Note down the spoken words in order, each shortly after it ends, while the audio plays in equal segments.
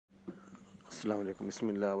അസ്സലാമു അലൈക്കും.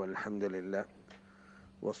 ബിസ്മില്ലാ വൽഹംദുലില്ലാ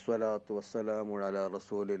വസ്സലാത്തു വസ്സലാമു അലാ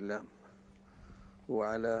റസൂലില്ലാ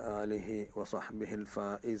വഅലാ ആലിഹി വസഹ്ബിഹിൽ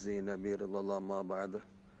ഫായിസീന ബിറിളല്ലാഹി മാ ബഅദ്.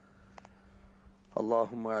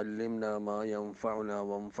 اللهم علمنا ما ينفعنا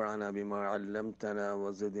وانفعنا بما علمتنا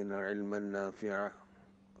وزدنا علما نافعا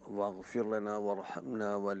واغفر لنا وارحمنا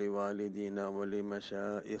ولوالدينا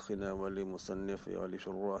ولمشائخنا ولمصنف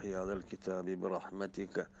ولشراح هذا الكتاب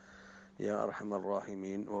برحمتك يا أرحم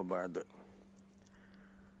الراحمين. وبعد.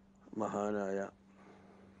 മഹാനായ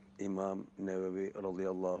ഇമാം നവവി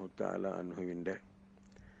റളിയല്ലാഹു തആല അൻഹുവിൻ്റെ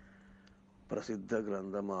പ്രസിദ്ധ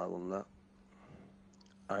ഗ്രന്ഥമാകുന്ന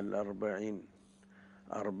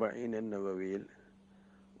അർബഈൻ നവവിയിൽ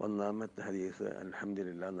ഒന്നാമത്തെ ഹദീസ്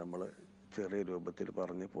അൽഹംദുലില്ലാഹ് നമ്മൾ ചെറിയ രൂപത്തിൽ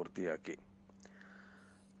പറഞ്ഞ് പൂർത്തിയാക്കി.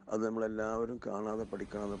 അത് നമ്മളെല്ലാവരും കാണാതെ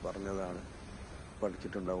പഠിക്കണമെന്ന് പറഞ്ഞതാണ്,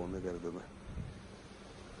 പഠിച്ചിട്ടുണ്ടാവുമെന്ന് കരുതുന്നു.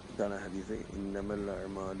 ഇതാണ് ഹദീസ്. ഇന്നമൽ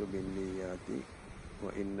അഅ്മാലു ബിന്നിയാതി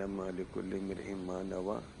وإنما لكل امرئ ما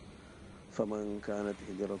نوى فمن كانت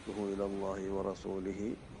هجرته إلى الله ورسوله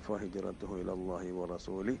فهجرته إلى الله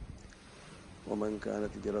ورسوله ومن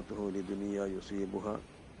كانت هجرته لدنيا يصيبها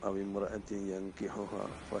أو امرأة ينكحها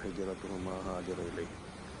فهجرته ما هاجر إليه.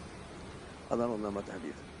 അതാണ് ഒന്നാമത്തെ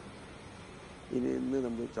ഹദീസ്. ഇന്ന്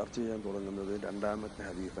നമ്മൾ ചർച്ച ചെയ്യാൻ തുടങ്ങുന്നത് രണ്ടാമത്തെ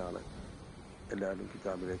ഹദീസാണ്. എല്ലാവരും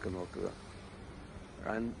കിതാബിലേക്ക് നോക്കുക.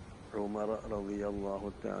 عن عمر رضي الله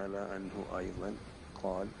تعالى عنه أيضا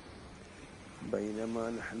قال بينما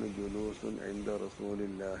نحن جلوس عند رسول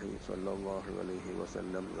الله صلى الله عليه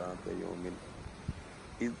وسلم ذات يوم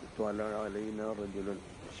إذ طلع علينا رجل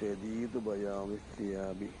شديد بياض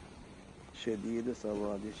الثياب شديد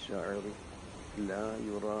سواد الشعر لا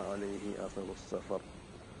يرى عليه أثر السفر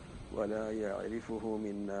ولا يعرفه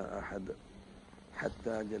منا أحد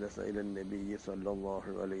حتى جلس إلى النبي صلى الله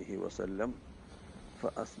عليه وسلم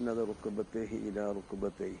فأسند ركبتيه إلى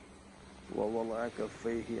ركبتيه ووضع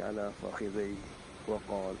كفيه على فخذيه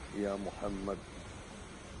وقال يا محمد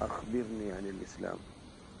أخبرني عن الإسلام.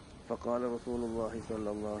 فقال رسول الله صلى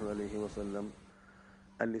الله عليه وسلم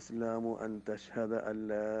الإسلام أن تشهد أن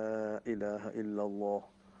لا إله إلا الله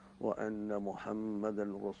وأن محمدا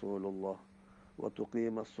رسول الله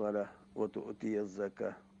وتقيم الصلاة وتؤتي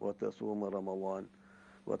الزكاة وتصوم رمضان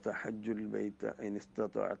وتحج البيت إن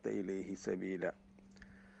استطعت إليه سبيلا.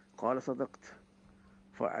 قال صدقت.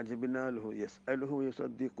 فعجبنا له يسأله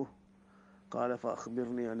ويصدقه. قال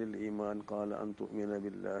فأخبرني عن الإيمان. قال أن تؤمن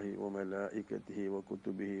بالله وملائكته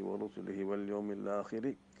وكتبه ورسله واليوم الآخر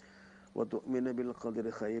وتؤمن بالقدر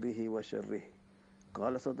خيره وشره.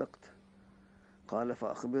 قال صدقت. قال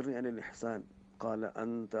فأخبرني عن الإحسان. قال أن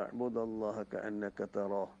تعبد الله كأنك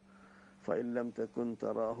تراه فإن لم تكن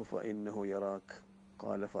تراه فإنه يراك.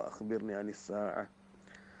 قال فأخبرني عن الساعة.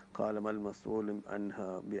 قال ما المسؤول عنها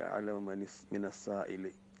بأعلم من السائل.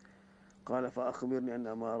 قال فأخبرني عن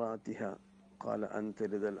أماراتها. قال أن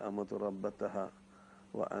تلد الأمة ربتها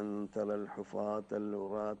وأن ترى الحفاة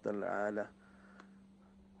العراة العالة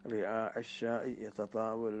رعاء الشاء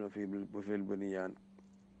يتطاولون في البنيان.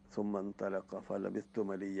 ثم انطلق فلبثت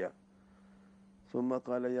مليا. ثم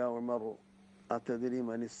قال يا عمر أتدري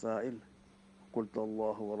من السائل؟ قلت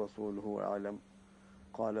الله ورسوله أعلم.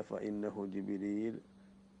 قال فإنه جبريل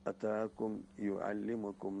أتاكم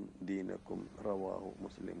يعلمكم دينكم. رواه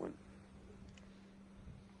مسلم.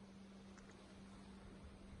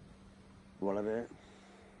 വളരെ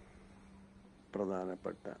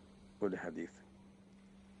പ്രധാനപ്പെട്ട ഒരു ഹദീസ്.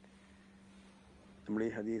 നമ്മൾ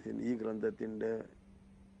ഈ ഗ്രന്ഥത്തിൻ്റെ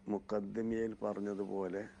മുഖദ്ദിമയിൽ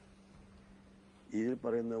പറഞ്ഞതുപോലെ ഇതിൽ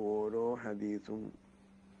പറയുന്ന ഓരോ ഹദീസും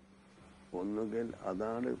ഒന്നുകിൽ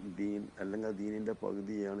അതാണ് ദീൻ, അല്ലെങ്കിൽ ദീനിൻ്റെ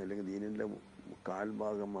പകുതിയാണ്, അല്ലെങ്കിൽ ദീനിൻ്റെ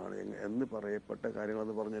കാൽഭാഗമാണ് എന്ന് പറയപ്പെട്ട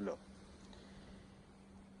കാര്യങ്ങളെന്ന് പറഞ്ഞല്ലോ.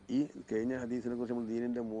 ഈ കഴിഞ്ഞ ഹദീസിനെ കുറിച്ച് നമ്മൾ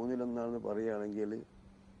ദീനിൻ്റെ മൂന്നിലൊന്നാണെന്ന് പറയുകയാണെങ്കിൽ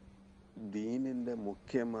ദീനിൻ്റെ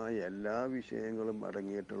മുഖ്യമായ എല്ലാ വിഷയങ്ങളും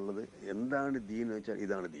അടങ്ങിയിട്ടുള്ളത് എന്താണ് ദീൻ എന്ന് വെച്ചാൽ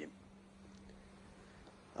ഇതാണ് ദീൻ.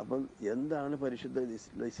 അപ്പം എന്താണ് പരിശുദ്ധ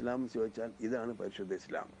ഇസ്ലാം എന്ന് ചോദിച്ചാൽ ഇതാണ് പരിശുദ്ധ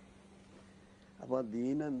ഇസ്ലാം. അപ്പോൾ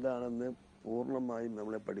ദീൻ എന്താണെന്ന് പൂർണ്ണമായും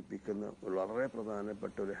നമ്മളെ പഠിപ്പിക്കുന്ന വളരെ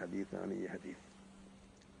പ്രധാനപ്പെട്ട ഒരു ഹദീസാണ് ഈ ഹദീസ്.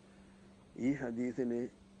 ഈ ഹദീസിന്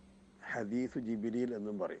ഹദീസു ജിബ്രീൽ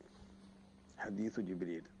എന്നും പറയും. ഹദീസു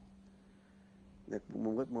ജിബ്രീൽ.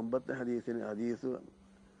 മുമ്പത്തെ ഹദീസിന് ഹദീസു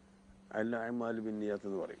അൽ അഅ്മാലു ബിന്നിയാത്ത്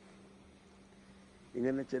എന്ന് പറയും.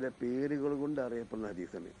 ഇങ്ങനെ ചില പേരുകൾ കൊണ്ട് അറിയപ്പെടുന്ന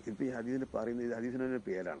ഹദീസാണ്. ഇപ്പോൾ ഈ ഹദീസിന് പറയുന്നത് ഹദീസിൻ്റെ ഒരു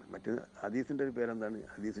പേരാണ്. മറ്റേ ഹദീസിൻ്റെ ഒരു പേരെന്താണ്?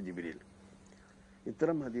 ഹദീസു ജിബ്രീൽ.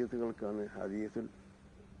 ഇത്തരം ഹദീസുകൾക്കാണ് ഹദീസുൽ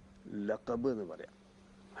ലഖബ് എന്ന് പറയാം.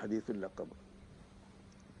 ഹദീസുൽ ലഖബ്,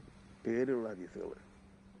 പേരുള്ള ഹദീസുകൾ.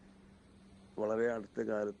 വളരെ അടുത്ത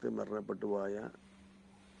കാലത്ത് മരണപ്പെട്ടു പോയ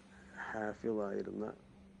ഹാഫിളായിരുന്ന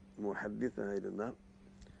മുഹദ്ദിസായിരുന്ന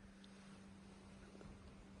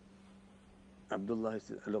അബ്ദുല്ലാഹി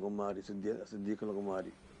അൽ-ഖുമാരി സിദ്ദീഖ്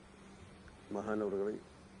അൽ-ഖുമാരി മഹാനവറുകൾ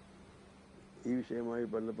ഈ വിഷയവുമായി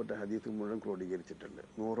ബന്ധപ്പെട്ട ഹദീസ് മുഴുവൻ ക്രോഡീകരിച്ചിട്ടുണ്ട്.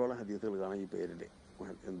 100ഓളം ഹദീസുകൾ കാണാം ഈ പേരിൽ.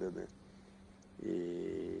 എന്തെന്ന് ഈ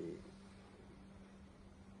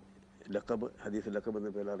ലഖബ് ഹദീസ് ലഖബ് എന്ന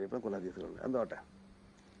പേരിൽ അറിയപ്പെടുന്ന കുറെ ഹദീസുകളുണ്ട്. എന്തോട്ടെ,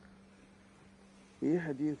 ഈ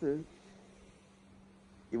ഹദീസ്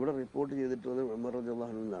ഇവിടെ റിപ്പോർട്ട് ചെയ്തിട്ടുള്ളത് ഉമർ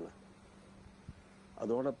റളിയല്ലാഹു അൻഹു എന്നാണ്.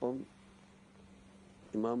 അതോടൊപ്പം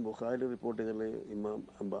ഇമാം ബുഖാരി റിപ്പോർട്ട് ചെയ്തിട്ടുള്ളത് ഇമാം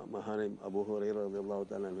മഹാനായ അബൂ ഹുറൈറ റളിയല്ലാഹു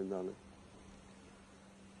തആല അൻഹു എന്നാണ്.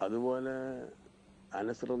 അതുപോലെ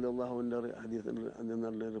അനസ് റളിയല്ലാഹു അൻഹുവിൻ്റെ ഹദീസിൽ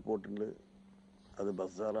നിന്നുള്ള റിപ്പോർട്ടുണ്ട്, അത്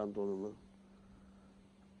ബസ്സാറാന്ന് തോന്നുന്നു.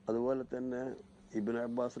 അതുപോലെ തന്നെ ഇബ്നു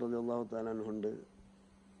അബ്ബാസ് റളിയല്ലാഹു തആല അൻഹു ഉണ്ട്.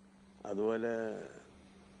 അതുപോലെ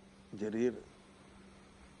ജരീർ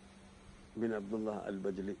ബിൻ അബ്ദുല്ലാ അൽ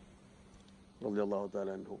ബജ്ലി റളിയല്ലാഹു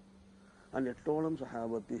തആല അൻഹു, അങ്ങനെ 8ഓളം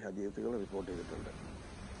സഹാബത്തി ഹദീസുകൾ റിപ്പോർട്ട് ചെയ്തിട്ടുണ്ട്.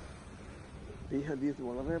 ഈ ഹദീസ്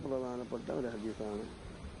വളരെ പ്രധാനപ്പെട്ട ഒരു ഹദീസാണ്.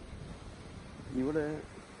 ഇവിടെ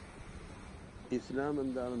ഇസ്ലാം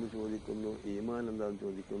എന്താണെന്ന് ചോദിക്കുന്നു, ഈമാൻ എന്താണെന്ന്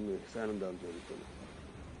ചോദിക്കുന്നു, ഇഹ്സാൻ എന്താണെന്ന് ചോദിക്കുന്നു.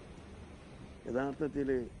 യഥാർത്ഥത്തിൽ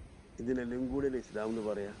ഇതിനെല്ലാം കൂടി ഇസ്ലാം എന്ന്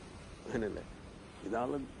പറയാം, അങ്ങനെയല്ലേ?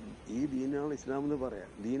 ഈ ദീനാണ് ഇസ്ലാം എന്ന് പറയാം.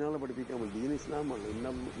 ദീനാളെ പഠിപ്പിക്കാൻ പറ്റും. ദീൻ ഇസ്ലാമാണ്.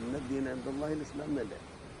 ഇന്ന ദീൻ അല്ലാഹിൽ ഇസ്ലാം എന്നല്ലേ.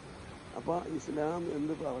 അപ്പോൾ ഇസ്ലാം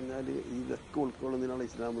എന്ന് പറഞ്ഞാൽ ഇതൊക്കെ ഉൾക്കൊള്ളുന്നതിനാണ്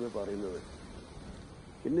ഇസ്ലാം എന്ന് പറയുന്നത്.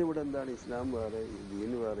 പിന്നെ ഇവിടെ എന്താണ് ഇസ്ലാം വേറെ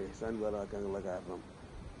ദീൻ വേറെ ഇഹ്സാൻ വേറെ ആക്കാനുള്ള കാരണം?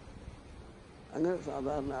 അങ്ങനെ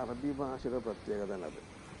സാധാരണ അറബി ഭാഷയുടെ പ്രത്യേകതയാണ് അത്.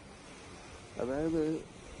 അതായത്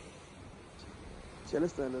ചില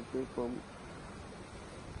സ്ഥലത്ത് ഇപ്പം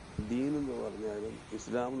ദീൻ എന്ന് പറഞ്ഞാലും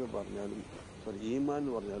ഇസ്ലാം എന്ന് പറഞ്ഞാലും ഈമാൻ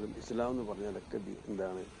എന്ന് പറഞ്ഞാലും ഇസ്ലാം എന്ന് പറഞ്ഞാലൊക്കെ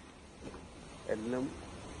എന്താണ്, എല്ലാം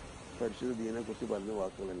പരിശുദ്ധ ദീനെക്കുറിച്ച് പറയുന്ന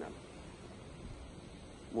വാക്കുകൾ തന്നെയാണ്.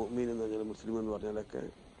 മുഅ്മിൻ എന്ന് പറഞ്ഞാൽ മുസ്ലിം എന്ന് പറഞ്ഞാലൊക്കെ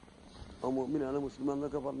ആ മുഅ്മിനാണ് മുസ്ലിം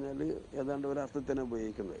എന്നൊക്കെ പറഞ്ഞാൽ ഏതാണ്ട് ഒരർത്ഥത്തിൽ തന്നെ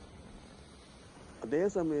ഉപയോഗിക്കുന്നത്. അതേ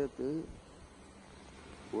സമയത്ത്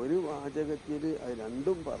ഒരു വാചകത്തിൽ അത്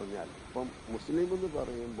രണ്ടും പറഞ്ഞാൽ, ഇപ്പം മുസ്ലിം എന്ന്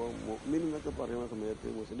പറയുമ്പോൾ മുഅ്മിൻ എന്നൊക്കെ പറയുന്ന സമയത്ത്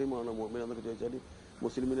മുസ്ലിമാണോ മുഅ്മിൻ എന്നൊക്കെ ചോദിച്ചാൽ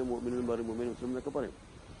മുസ്ലിമിനെ മുഅ്മിനും പറയും, മുഅ്മിൻ മുസ്ലിം എന്നൊക്കെ പറയും.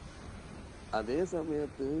 അതേ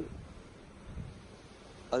സമയത്ത്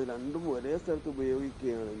അത് രണ്ടും ഒരേ സ്ഥലത്ത്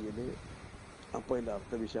ഉപയോഗിക്കുകയാണെങ്കിൽ അപ്പോൾ അതിൻ്റെ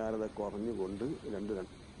അർത്ഥവിശാലത കുറഞ്ഞുകൊണ്ട്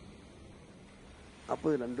അപ്പോൾ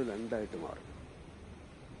ഇത് രണ്ടായിട്ട് മാറും.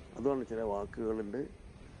 അതുകൊണ്ട് ചില വാക്കുകളുണ്ട്,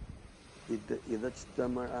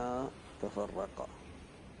 ഇദജ്തമഅ തഫറഖ,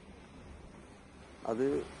 അത്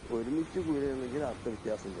ഒരുമിച്ച് കൂടിയാണെങ്കിൽ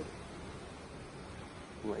അർത്ഥവ്യത്യാസം വരും.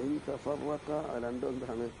 വൈൻ തഫറഖ, രണ്ടും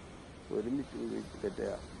എന്താണ്, ഒരുമിച്ച്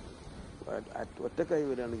തെറ്റുക. ഒറ്റക്കായി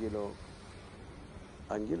വരികയാണെങ്കിലോ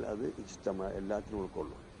എങ്കിൽ അത് ഇജ്തമ, എല്ലാത്തിനും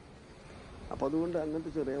ഉൾക്കൊള്ളും. അപ്പോൾ അതുകൊണ്ട് അങ്ങനത്തെ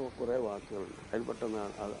കുറേ വാക്കുകളുണ്ട്. അതിൽ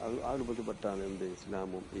പെട്ടെന്നാണ് ആ രൂപത്തിൽപ്പെട്ടാണ് എന്ത്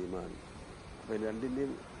ഇസ്ലാമും ഈമാനും. അപ്പോൾ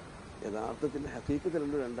രണ്ടിൻ്റെയും യഥാർത്ഥത്തിൽ ഹഖീഖത്ത്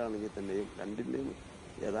രണ്ടാണെങ്കിൽ തന്നെയും രണ്ടിൻ്റെയും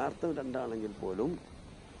യഥാർത്ഥം രണ്ടാണെങ്കിൽ പോലും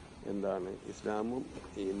എന്താണ് ഇസ്ലാമും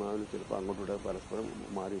ഈമാനും ചിലപ്പോൾ അങ്ങോട്ടൂടെ പരസ്പരം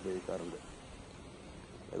മാറി ഉപയോഗിക്കാറുണ്ട്.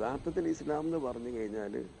 യഥാർത്ഥത്തിൽ ഇസ്ലാം എന്ന് പറഞ്ഞു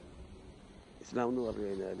കഴിഞ്ഞാൽ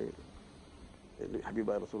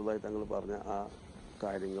ഹബീബ റസൂലുള്ളാഹി തങ്ങൾ പറഞ്ഞ ആ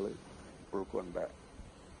കാര്യങ്ങൾ ഉൾക്കൊണ്ട്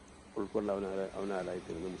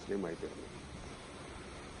അവനാലായിത്തീരുന്നു, മുസ്ലിമായിത്തീരുന്നു.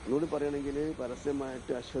 ഒന്നുകൂടി പറയുകയാണെങ്കിൽ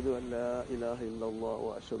പരസ്യമായിട്ട് അഷ്ഹദു അല്ലാ ഇലാഹ ഇല്ലല്ലാഹു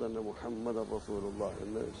അഷ്ഹദു അന്ന മുഹമ്മദൻ റസൂലുള്ളാഹ്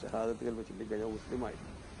എന്ന് ഷഹാദത്ത് കലിമ ചൊല്ലിക്കഴിഞ്ഞാൽ മുസ്ലിമായി.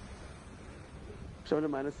 പക്ഷെ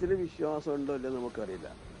അവൻ്റെ മനസ്സിൽ വിശ്വാസം ഉണ്ടോ ഇല്ലെന്ന് നമുക്കറിയില്ല.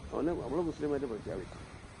 നമ്മൾ മുസ്ലിമായിട്ട് പ്രഖ്യാപിക്കും,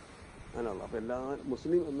 അങ്ങനെയുള്ള. അപ്പോൾ എല്ലാ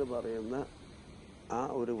മുസ്ലിം എന്ന് പറയുന്ന ആ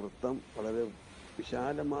ഒരു വൃത്തം വളരെ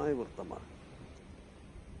വിശാലമായ വൃത്തമാണ്.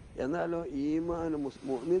 എന്നാലോ ഈമാൻ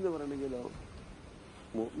മുഅ്മിൻ എന്ന് പറയണമെങ്കിലോ,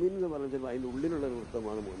 മുഅ്മിൻ എന്ന് പറഞ്ഞാൽ അതിൻ്റെ ഉള്ളിലുള്ളൊരു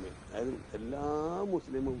വൃത്തമാണ് മുഅ്മിൻ. അതായത് എല്ലാ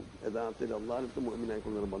മുസ്ലിമും യഥാർത്ഥത്തിൽ അല്ലാഹുവിനടുത്ത്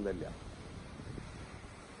മുഅ്മിനായിക്കൊള്ള നിർബന്ധമില്ല.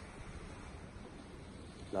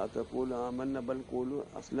 ലാ തഖൂലു ആമന്ന ബൽ ഖൂലു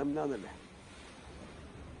അസ്ലംന എന്നല്ലേ.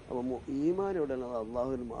 അപ്പോൾ ഈമാൻ എവിടെയാണ്?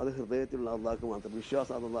 അള്ളാഹുവിനും അത് ഹൃദയത്തിലുള്ള അള്ളാഹ്ക്ക് മാത്രം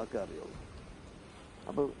വിശ്വാസം, അത് അള്ളാഹ്ക്ക് അറിയുള്ളൂ.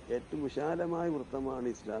 അപ്പോൾ ഏറ്റവും വിശാലമായ വൃത്തമാണ്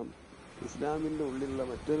ഇസ്ലാം. ഇസ്ലാമിൻ്റെ ഉള്ളിലുള്ള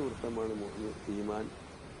മറ്റൊരു വൃത്തമാണ് ഈമാൻ.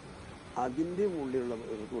 അതിൻ്റെ ഉള്ളിലുള്ള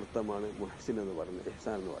വൃത്തമാണ് മുഹ്സിൻ എന്ന് പറയുന്നത്,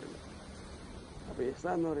 ഇഹ്സാൻ എന്ന് പറയുന്നത്. അപ്പോൾ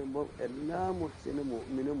ഇഹ്സാൻ എന്ന് പറയുമ്പോൾ എല്ലാ മുഹ്സിനും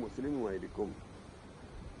മുഅ്മിനും മുസ്ലിമുമായിരിക്കും,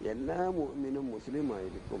 എല്ലാ മുഅ്മിനും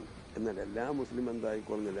മുസ്ലിമായിരിക്കും. എന്നാൽ എല്ലാ മുസ്ലിം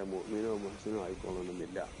എന്തായിക്കൊള്ളുന്നില്ല, മുഅ്മിനോ മുഹ്സിനോ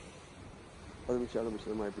ആയിക്കൊള്ളണമെന്നില്ല. അത്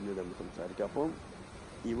വിശദമായി പിന്നീട് നമുക്ക് സംസാരിക്കാം. അപ്പം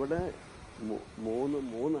ഇവിടെ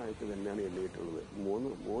മൂന്നായിട്ട് തന്നെയാണ് എണ്ണിയിട്ടുള്ളത്.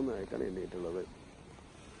 മൂന്നായിട്ടാണ് എണ്ണിയിട്ടുള്ളത്.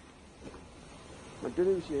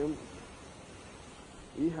 മറ്റൊരു വിഷയം,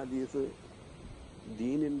 ഈ ഹദീസ്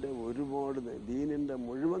ദീനിൻ്റെ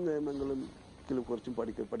മുഴുവൻ നിയമങ്ങളും കുറിച്ചും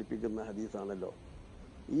പഠിപ്പിക്കുന്ന ഹദീസാണല്ലോ.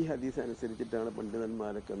 ഈ ഹദീസ് അനുസരിച്ചിട്ടാണ്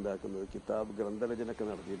പണ്ഡിതന്മാരൊക്കെ എന്താക്കുന്നത്, കിതാബ് ഗ്രന്ഥരചനയൊക്കെ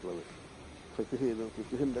നടത്തിയിട്ടുള്ളത്.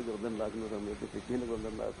 ഫിഖിൻ്റെ ഗ്രന്ഥം ഉണ്ടാക്കുന്ന സമയത്ത് ഫിഖിൻ്റെ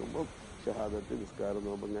ഗ്രന്ഥം ഉണ്ടാക്കുമ്പോൾ ഷഹാദത്ത്, നിസ്കാരം,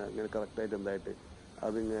 നോമ്പ് അങ്ങനെ കറക്റ്റായിട്ട് എന്തായിട്ട്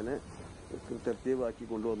അതിങ്ങനെ തർത്തീബാക്കി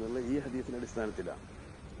കൊണ്ടുവന്നുള്ള ഈ ഹദീസിൻ്റെ അടിസ്ഥാനത്തിലാണ്.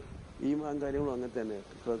 ഈ കാര്യങ്ങളും അങ്ങനെ തന്നെ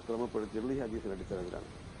ക്രമപ്പെടുത്തിയിട്ടുള്ള ഈ ഹദീസിൻ്റെ അടിസ്ഥാനത്തിലാണ്.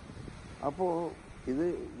 അപ്പോൾ ഇത്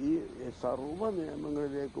ഈ സർവ്വ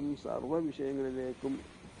നിയമങ്ങളിലേക്കും സർവ്വ വിഷയങ്ങളിലേക്കും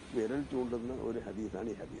വിരൽ ചൂണ്ടുന്ന ഒരു ഹദീസാണ്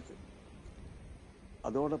ഈ ഹദീസ്.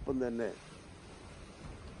 അതോടൊപ്പം തന്നെ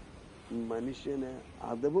മനുഷ്യനെ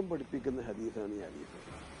അദബും പഠിപ്പിക്കുന്ന ഹദീസാണ് ഈ ഹദീസ്.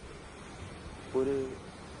 ഒരു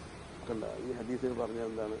കണ്ട ഈ ഹദീസിന് പറഞ്ഞാൽ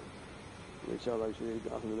എന്താണ്,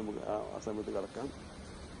 നമുക്ക് ആ സമയത്ത് കടക്കാം.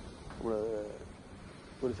 നമ്മൾ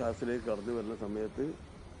ഒരു സദസ്സിലേക്ക് കടന്നു വരുന്ന സമയത്ത്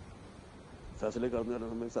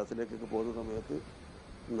സദസ്സിലേക്കൊക്കെ പോകുന്ന സമയത്ത്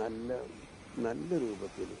നല്ല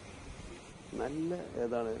രൂപത്തിൽ നല്ല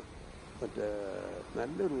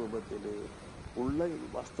രൂപത്തിൽ ഉള്ള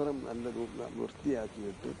വസ്ത്രം നല്ല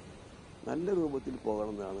വൃത്തിയാക്കിയിട്ട് നല്ല രൂപത്തിൽ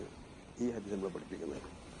പോകണം എന്നാണ് ഈ ഹദീസ് നമ്മളെ പഠിപ്പിക്കുന്നത്.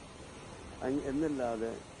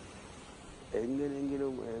 എന്നല്ലാതെ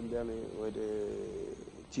എങ്ങനെയെങ്കിലും ഒരു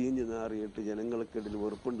ചീഞ്ഞ് നാറിയിട്ട് ജനങ്ങൾക്കിടയിൽ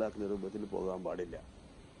വെറുപ്പുണ്ടാക്കുന്ന രൂപത്തിൽ പോകാൻ പാടില്ല.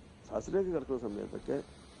 സദസ്സിലേക്ക് കിടക്കുന്ന സമയത്തൊക്കെ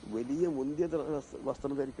വലിയ മുന്തിയ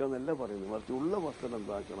വസ്ത്രം ധരിക്കണമെന്നല്ല പറയുന്നത്, മറിച്ച് ഉള്ള വസ്ത്രം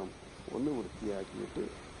എന്താക്കണം, ഒന്ന് വൃത്തിയാക്കിയിട്ട്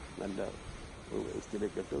നല്ല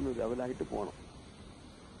ഇസ്തിരിക്കിട്ട് ഒന്ന് ലെവലായിട്ട് പോകണം.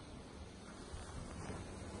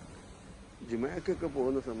 ജുമഅക്കൊക്കെ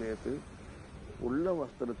പോകുന്ന സമയത്ത് ഉള്ള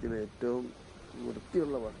വസ്ത്രത്തിന് ഏറ്റവും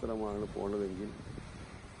വൃത്തിയുള്ള വസ്ത്രമാണ് പോണതെങ്കിൽ,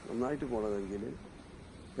 നന്നായിട്ട് പോണതെങ്കിൽ,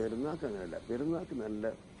 പെരുന്നാൾക്ക് അങ്ങനെയല്ല. പെരുന്നാൾക്ക്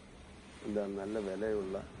നല്ല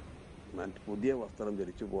വിലയുള്ള പുതിയ വസ്ത്രം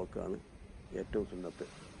ധരിച്ചു പോക്കാണ് ഏറ്റവും സുന്നത്ത്.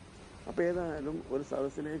 അപ്പോൾ ഏതായാലും ഒരു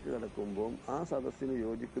സദസ്സിലേക്ക് കിടക്കുമ്പോൾ ആ സദസ്സിന്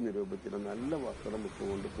യോജിക്കുന്ന രൂപത്തിൽ നല്ല വസ്ത്രം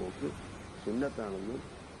ഇട്ടുകൊണ്ട് പോക്ക് സുന്നത്താണെന്ന്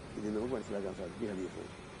ഇതിൽ നമുക്ക് മനസ്സിലാക്കാൻ സാധിക്കും ഹദീസ്.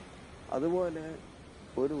 അതുപോലെ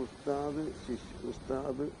ഒരു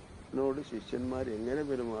ഉസ്താദിനോട് ശിഷ്യന്മാർ എങ്ങനെ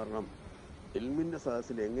പെരുമാറണം, ഇൽമിൻ്റെ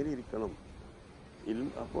സദസ്സിൽ എങ്ങനെ ഇരിക്കണം,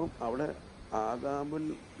 അപ്പം അവിടെ ആദാബുൽ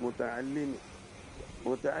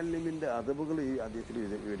മുതഅല്ലിമിൻ്റെ അദബുകൾ ഈ ഹദീസിൽ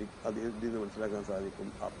ഇതിൽ മനസ്സിലാക്കാൻ സാധിക്കും.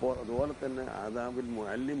 അപ്പോൾ അതുപോലെ തന്നെ ആദാബുൽ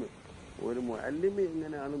മുഅല്ലിം, ഒരു മുഅല്ലിം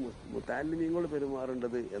എങ്ങനെയാണ് മുതഅല്ലിമീങ്ങളോട്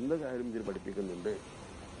പെരുമാറേണ്ടത് എന്ന കാര്യം ഇതിൽ പഠിപ്പിക്കുന്നുണ്ട്.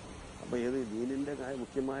 അപ്പോൾ ഏത് ദീനിൻ്റെ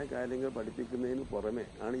മുഖ്യമായ കാര്യങ്ങൾ പഠിപ്പിക്കുന്നതിന് പുറമെ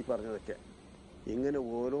ആണ് ഈ പറഞ്ഞതൊക്കെ. ഇങ്ങനെ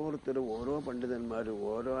ഓരോരുത്തരും ഓരോ പണ്ഡിതന്മാരും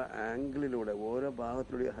ഓരോ ആംഗിളിലൂടെ ഓരോ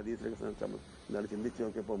ഭാഗത്തിലൂടെ ഹദീസിലേക്ക് എന്താണ് ചിന്തിച്ച്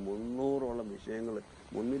നോക്കിയപ്പോൾ 300ഓളം വിഷയങ്ങൾ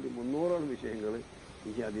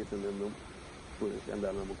ഈ ഹദീസിൽ നിന്നും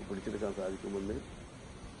നമുക്ക് പിടിച്ചെടുക്കാൻ സാധിക്കുമെന്ന്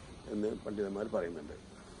പണ്ഡിതന്മാർ പറയുന്നുണ്ട്.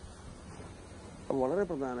 അപ്പോൾ വളരെ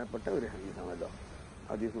പ്രധാനപ്പെട്ട ഒരു ഹദീസാണല്ലോ.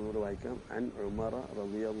 ഹദീസ് നൂറ് വായിക്കാം. അൻ ഉമറ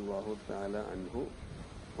റളിയല്ലാഹു തആല അൻഹു,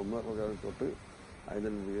 ഉമർ റളിയല്ലാഹു തൊട്ട്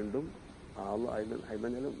അതിൽ വീണ്ടും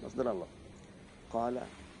അതിലും മസ്ദറല്ല. ഖാല,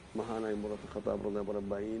 മഹാനായ ഉമർ ഖത്താബ് റളിയല്ലാഹു അൻഹു,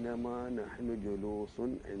 ബൈനമാ നഹ്നു ജുലൂസുൻ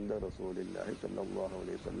ഇൻദ റസൂലില്ലാഹി സ്വല്ലല്ലാഹു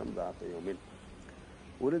അലൈഹി വസല്ലം ദാത യൗമിൻ.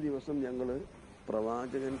 ഒരു ദിവസം ഞങ്ങൾ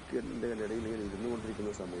പ്രവാചകൻ്റെ ഇടയിൽ ഇങ്ങനെ ഇരുന്നു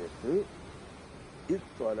കൊണ്ടിരിക്കുന്ന സമയത്ത്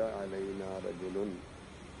ഇത്വല അലൈനാ റജുലുൻ,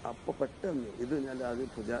 അപ്പോൾ പെട്ടെന്ന്, ഇത് ഞാൻ അത്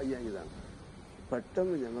ഫുജായിയാണ്,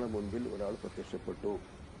 പെട്ടെന്ന് ഞങ്ങളുടെ മുൻപിൽ ഒരാൾ പ്രത്യക്ഷപ്പെട്ടു.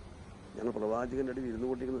 ഞങ്ങൾ പ്രവാചകൻ്റെ ഇടയിൽ ഇരുന്നു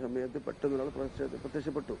കൊണ്ടിരിക്കുന്ന സമയത്ത് പെട്ടെന്ന് ഒരാൾ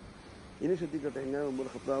പ്രത്യക്ഷപ്പെട്ടു. ഇനി ശ്രദ്ധിക്കട്ടെ, എങ്ങനെ ഉമർ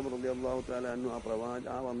ഖത്താബ് റളിയല്ലാഹു തആല അൻഹു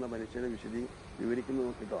ആ വന്ന മനുഷ്യനെ വിവരിക്കുന്നു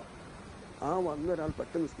നോക്കിട്ടോ. ആ വന്ന ഒരാൾ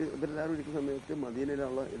പെട്ടെന്ന് ഇവരെല്ലാവരും ഇരിക്കുന്ന സമയത്ത്,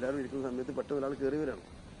 മദീനയിലുള്ള എല്ലാവരും ഇരിക്കുന്ന സമയത്ത് പെട്ടെന്ന് ഒരാൾ കയറി വരണം.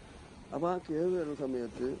 അപ്പോൾ ആ കയറി വരുന്ന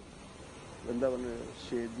സമയത്ത് എന്താ പറഞ്ഞത്,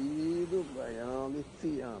 ഷദീദു ബയാദി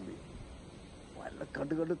സിയാബി, നല്ല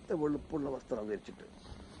കടുകടുത്ത വെളുപ്പുള്ള വസ്ത്രം ധരിച്ചിട്ട്,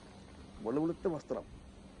 വെളുത്ത വസ്ത്രം.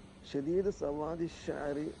 ഷദീദ് സവാദി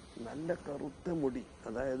ഷാരി, നല്ല കറുത്ത മുടി,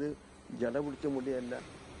 അതായത് ജട പിടിച്ച മുടിയല്ല,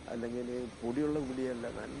 അല്ലെങ്കിൽ പൊടിയുള്ള മുടിയല്ല,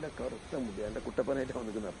 നല്ല കറുത്ത മുടി, എൻ്റെ കുട്ടപ്പനായിട്ട്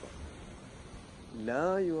വന്നിരിക്കുന്ന അപ്പം. ലാ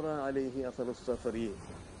യുറ അലൈഹി അസറു സഫറി,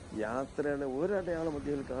 യാത്രയുടെ ഒരടയാളം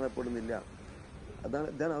അദ്ദേഹത്തിൽ കാണപ്പെടുന്നില്ല.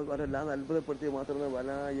 ഇതാണ് അവരെല്ലാം അത്ഭുതപ്പെടുത്തിയത്. മാത്രമല്ല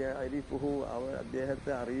വലായ അരിഫുഹു,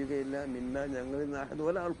 അദ്ദേഹത്തെ അറിയുകയില്ല, മിന്ന ഞങ്ങളിൽ നിന്ന്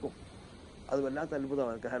ഒരാൾക്കും. അത് വല്ലാത്ത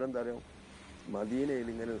അത്ഭുതമാണ്. കാരണം എന്താ പറയുക, മദീനയിൽ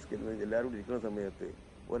ഇങ്ങനെ നിസ്കരിക്കുന്ന എല്ലാവരും ഇരിക്കുന്ന സമയത്ത്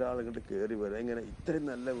ഒരാൾ ഇങ്ങോട്ട് കയറി വരിക, ഇങ്ങനെ ഇത്രയും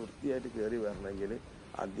നല്ല വൃത്തിയായിട്ട് കയറി വരണമെങ്കിൽ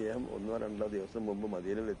അദ്ദേഹം 1-2 ദിവസം മുമ്പ്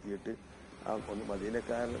മദീനയിൽ എത്തിയിട്ട്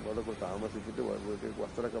മദീനക്കാരൻ അവിടെ താമസിച്ചിട്ട് വീട്ടിൽ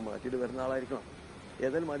വസ്ത്രമൊക്കെ മാറ്റിയിട്ട് വരുന്ന ആളായിരിക്കണം.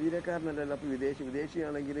 ഏതായാലും മദീനക്കാരനല്ലല്ലോ. അപ്പോൾ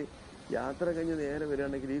വിദേശിയാണെങ്കിൽ യാത്ര കഴിഞ്ഞ് നേരെ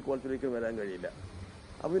വരികയാണെങ്കിൽ ഈ കോലത്തിലേക്ക് വരാൻ കഴിയില്ല.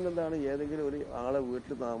 അപ്പോൾ പിന്നെന്താണ്, ഏതെങ്കിലും ഒരു ആളെ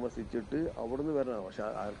വീട്ടിൽ താമസിച്ചിട്ട് അവിടുന്ന് വരണം. പക്ഷെ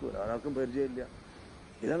ഒരാൾക്കും പരിചയമില്ല.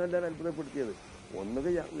 ഇതാണ് എല്ലാവരും അത്ഭുതപ്പെടുത്തിയത്.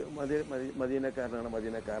 ഒന്നുകിൽ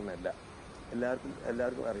മദീനക്കാരനല്ല,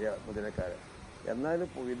 എല്ലാവർക്കും അറിയാം മദീനക്കാരൻ. എന്നാലും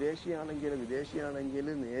വിദേശിയാണെങ്കിൽ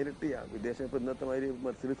നേരിട്ട് വിദേശം ഇപ്പം ഇന്നത്തെ മാതിരി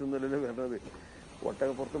മെർസിഡീസ് ഒന്നുമല്ലല്ലോ വരുന്നത്.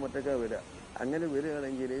 ഒട്ടകപ്പുറത്ത് മറ്റൊക്കെ വരിക. അങ്ങനെ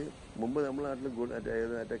വരികയാണെങ്കിൽ മുമ്പ് നമ്മുടെ നാട്ടിൽ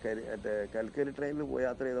മറ്റേ കൽക്കരി ട്രെയിനിൽ പോയി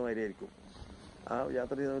യാത്ര ചെയ്ത മാതിരിയായിരിക്കും. ആ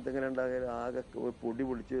യാത്ര ചെയ്ത സമയത്ത് എങ്ങനെ ഉണ്ടാകുക, ആകെ പൊടി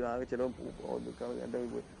പൊടിച്ച് ആകെ ചിലപ്പോൾ എൻ്റെ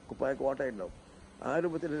കുപ്പായ കോട്ടയുണ്ടാവും. ആ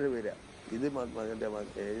രൂപത്തിലല്ലേ വരിക. ഇത് മകൻ്റെ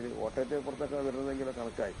ഓട്ടത്തെ പുറത്തൊക്കെ വരുന്നതെങ്കിലും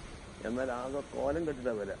കണക്കായി, എന്നാൽ ആകെ കോലം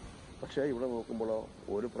കെട്ടിട്ടാണ് വരിക. പക്ഷേ ഇവിടെ നോക്കുമ്പോഴോ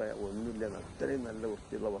ഒന്നുമില്ല, അത്രയും നല്ല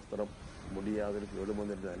വൃത്തിയുള്ള വസ്ത്രം, മുടി യാതൊരു കേടും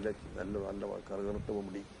വന്നിട്ട് നല്ല കറുകറുത്ത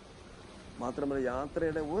മുടി. മാത്രമല്ല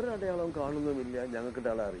യാത്രയുടെ ഒരടയാളവും കാണുന്നുമില്ല, ഞങ്ങൾക്കിട്ട്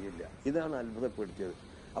ആളെ അറിയില്ല. ഇതാണ് അത്ഭുതപ്പെടുത്തിയത്.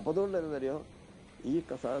 അപ്പോൾ അതുകൊണ്ട് തന്നെ അറിയോ, ഈ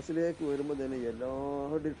സദസ്സിലേക്ക് വരുമ്പോൾ തന്നെ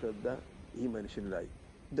എല്ലാവരുടെയും ശ്രദ്ധ ഈ മനുഷ്യനിലായി.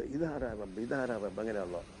 ഇതാരാ റബ്ബ്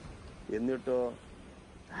അങ്ങനെയാണല്ലോ. എന്നിട്ടോ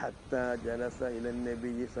ഹത്ത ജലസ ഇലൻ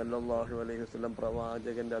നബി സല്ലല്ലാഹു അലൈഹി വസല്ലം,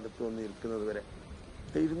 പ്രവാചകന്റെ അടുത്ത് വന്ന് ഇരിക്കുന്നത് വരെ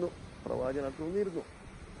ഇരുന്നു. പ്രവാചകൻ അടുത്ത് വന്നിരുന്നു.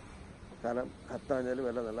 കാരണം ഹത്ത പറഞ്ഞാൽ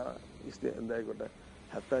വല്ല നല്ല എന്തായിക്കോട്ടെ,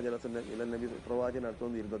 ഹത്ത ജലസ ഇലൻ നബി, പ്രവാചകൻ അടുത്ത്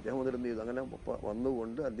വന്നിരുന്നു. അദ്ദേഹം വന്നിരുന്നു ചെയ്തു. അങ്ങനെ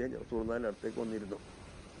വന്നുകൊണ്ട് അദ്ദേഹം റസൂലുള്ളാഹിന്റെ അടുത്തേക്ക് വന്നിരുന്നു.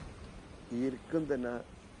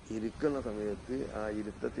 ഇരിക്കുന്ന സമയത്ത് ആ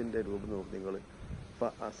ഇരുത്തത്തിന്റെ രൂപം നോക്കി നിങ്ങൾ.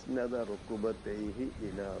 ഫഅസ്നദ റുക്ബതൈഹി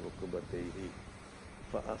ഇലാ റുക്ബതൈഹി,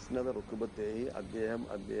 ഫഅസ്നദ റുക്ബതൈഹി,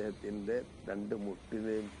 അദ്ദേഹത്തിന്റെ രണ്ട്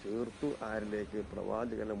മുട്ടിനെയും ചേർത്തു. ആരിലേക്ക്?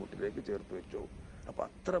 പ്രവാചകന്റെ മുട്ടിലേക്ക് ചേർത്ത് വെച്ചു. അപ്പൊ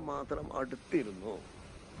അത്രമാത്രം അടുത്തിരുന്നു.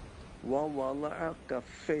 വവളഅ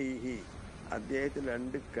കഫൈഹി, അദ്ദേഹത്തിന്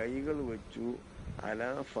രണ്ട് കൈകൾ വെച്ചു.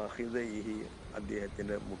 അലാ ഫഖിദൈഹി,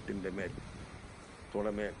 അദ്ദേഹത്തിന്റെ മുട്ടിന്റെ മേൽ,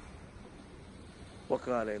 തുടമേൽ.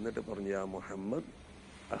 വഖാല, എന്നിട്ട് പറഞ്ഞു, യാ മുഹമ്മദ്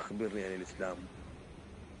അഖ്ബിർനി അനിൽ ഇസ്ലാം,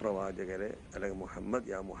 പ്രവാചകരെ അല്ലെങ്കിൽ മുഹമ്മദ്,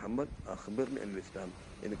 യാ മുഹമ്മദ് അഖ്ബിർനി അനിൽ ഇസ്ലാം,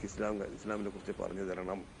 എനിക്ക് ഇസ്ലാമിനെ കുറിച്ച് പറഞ്ഞു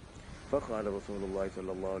തരണം. ഫഖാല റസൂലുള്ളാഹി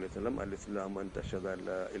സ്വല്ലല്ലാഹു അലൈഹി വസല്ലം, അൽ ഇസ്ലാം അൻ തശ്ഹദ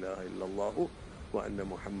അല്ലാ ഇലാഹ ഇല്ലല്ലാഹു വഅന്ന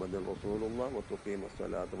മുഹമ്മദൻ റസൂലുള്ളാഹ് വതുഖീമ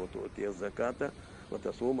സ്വലാത്ത വതുഅതിയ സകാത്ത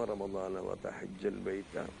വതസൂമ റമളാന വതഹജ്ജൽ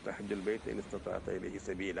ബൈത ഇൻ ഇസ്തതഅത ഇലൈഹി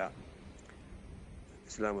സബീല.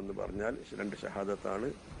 ഇസ്ലാം എന്ന് പറഞ്ഞാൽ രണ്ട് ഷഹാദത്താണ്,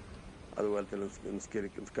 അതുപോലെ തന്നെ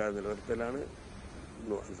നിസ്കാരം നിലനിർത്തലാണ്,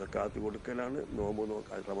 സക്കാത്ത് കൊടുക്കലാണ്,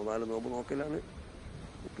 റമദാനിൽ നോമ്പ് നോക്കലാണ്,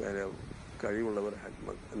 കഴിവുള്ളവർ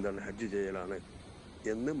ഹജ്ജ് ചെയ്യലാണ്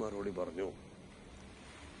എന്ന് മറുപടി പറഞ്ഞു.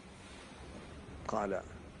 കാല,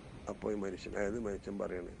 അപ്പോൾ മനുഷ്യൻ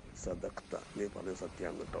പറയാണ്, സദഖ്ത, നീ പറഞ്ഞ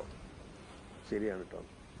സത്യമാണ് കേട്ടോ, ശരിയാണ് കേട്ടോ.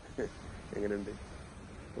 എങ്ങനെയുണ്ട്?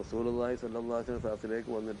 റസൂലുള്ളാഹി സ്വല്ലല്ലാഹു അലൈഹി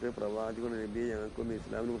വസല്ലം വന്നിട്ട് പ്രവാചകൻ നബിയെ ഞങ്ങൾക്കൊന്ന്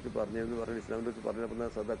ഇസ്ലാമിനെ കുറിച്ച് പറഞ്ഞിരുന്നു പറഞ്ഞ് ഇസ്ലാമിനെ കുറിച്ച് പറഞ്ഞപ്പോൾ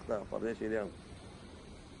സദഖ്ത, പറഞ്ഞത് ശരിയാണ്.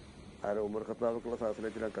 ആരോ ഉമർ ഖത്താബുള്ള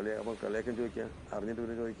സാഹസിലേക്ക് അപ്പം കളിയാക്കാൻ ചോദിക്കുക, അറിഞ്ഞിട്ട്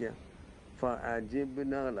പിന്നെ ചോദിക്കുക.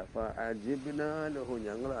 ഫഅജിബ്നാലഹു,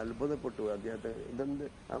 ഞങ്ങൾ അത്ഭുതപ്പെട്ടു അദ്ദേഹത്തെ. ഇതെന്ത്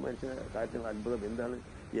ആ മനുഷ്യനെ കാര്യങ്ങൾ അത്ഭുതം എന്താണ്?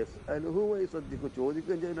 യസ്അലുഹു വയസ്സദ്ദിഖു,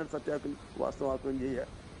 ചോദിക്കുകയും ചെയ്യുന്ന സത്യാക്കുകയും വാസ്തവാക്കുകയും ചെയ്യുക,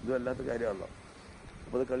 ഇതും അല്ലാത്ത കാര്യമാണല്ലോ.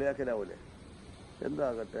 അപ്പോൾ അത് കളിയാക്കലാവൂലേ?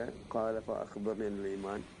 എന്താകട്ടെ, ഖാല ഫഅഖ്ബിർനി അനിൽ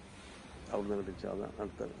ഈമാൻ, അവിടുന്ന് കിട്ടിച്ചാൽ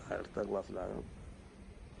അടുത്ത ക്ലാസ്സിലാകാം.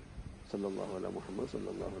 സല്ലല്ലാഹു അലാ മുഹമ്മദ്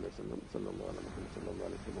സല്ലല്ലാഹു അലൈഹി വസല്ലം, സല്ലല്ലാഹു അലാ മുഹമ്മദ് സല്ലല്ലാഹു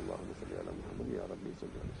അലൈഹി വസല്ലം, അല്ലാഹുമ്മ സല്ലി അലാ മുഹമ്മദ് യാ റബ്ബി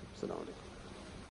സല്ലി അലൈഹി വസല്ലം. അസ്സലാമു അലൈക്കും.